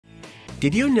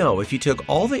Did you know if you took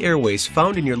all the airways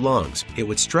found in your lungs, it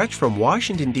would stretch from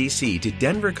Washington, D.C. to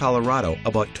Denver, Colorado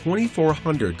about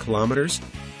 2,400 kilometers?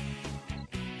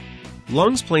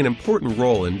 Lungs play an important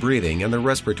role in breathing and the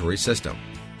respiratory system.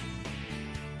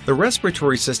 The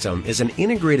respiratory system is an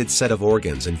integrated set of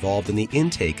organs involved in the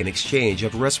intake and exchange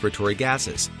of respiratory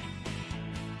gases.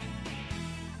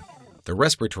 The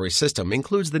respiratory system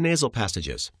includes the nasal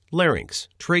passages, larynx,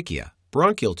 trachea,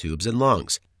 bronchial tubes, and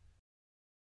lungs.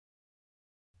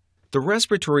 The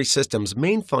respiratory system's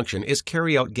main function is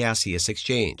carry out gaseous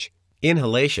exchange.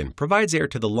 Inhalation provides air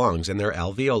to the lungs and their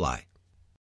alveoli.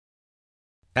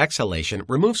 Exhalation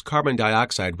removes carbon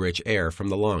dioxide-rich air from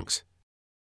the lungs.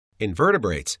 In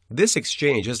vertebrates, this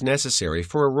exchange is necessary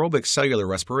for aerobic cellular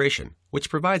respiration, which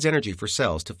provides energy for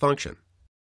cells to function.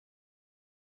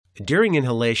 During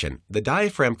inhalation, the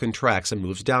diaphragm contracts and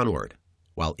moves downward,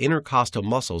 while intercostal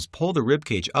muscles pull the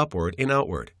ribcage upward and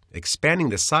outward, expanding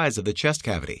the size of the chest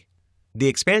cavity. The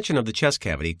expansion of the chest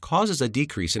cavity causes a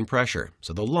decrease in pressure,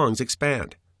 so the lungs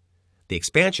expand. The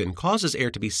expansion causes air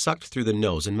to be sucked through the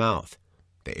nose and mouth.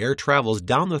 The air travels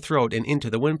down the throat and into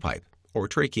the windpipe, or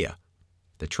trachea.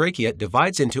 The trachea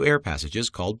divides into air passages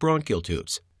called bronchial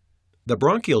tubes. The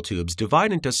bronchial tubes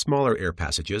divide into smaller air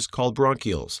passages called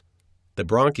bronchioles. The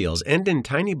bronchioles end in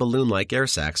tiny balloon-like air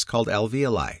sacs called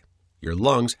alveoli. Your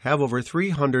lungs have over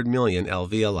 300 million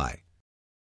alveoli.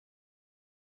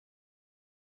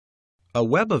 A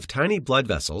web of tiny blood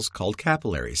vessels called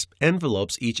capillaries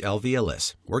envelopes each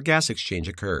alveolus, where gas exchange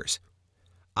occurs.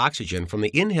 Oxygen from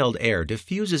the inhaled air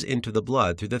diffuses into the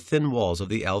blood through the thin walls of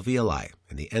the alveoli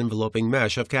and the enveloping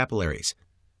mesh of capillaries.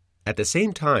 At the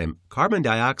same time, carbon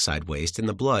dioxide waste in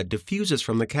the blood diffuses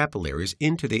from the capillaries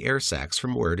into the air sacs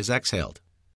from where it is exhaled.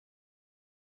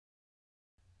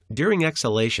 During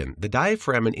exhalation, the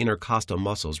diaphragm and intercostal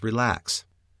muscles relax.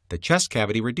 The chest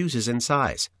cavity reduces in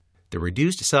size. The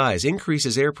reduced size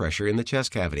increases air pressure in the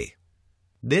chest cavity.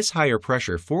 This higher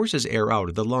pressure forces air out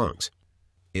of the lungs.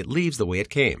 It leaves the way it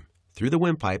came, through the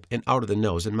windpipe and out of the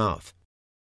nose and mouth.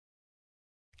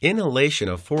 Inhalation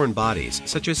of foreign bodies,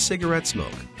 such as cigarette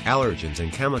smoke, allergens,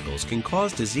 and chemicals can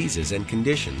cause diseases and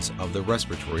conditions of the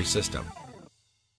respiratory system.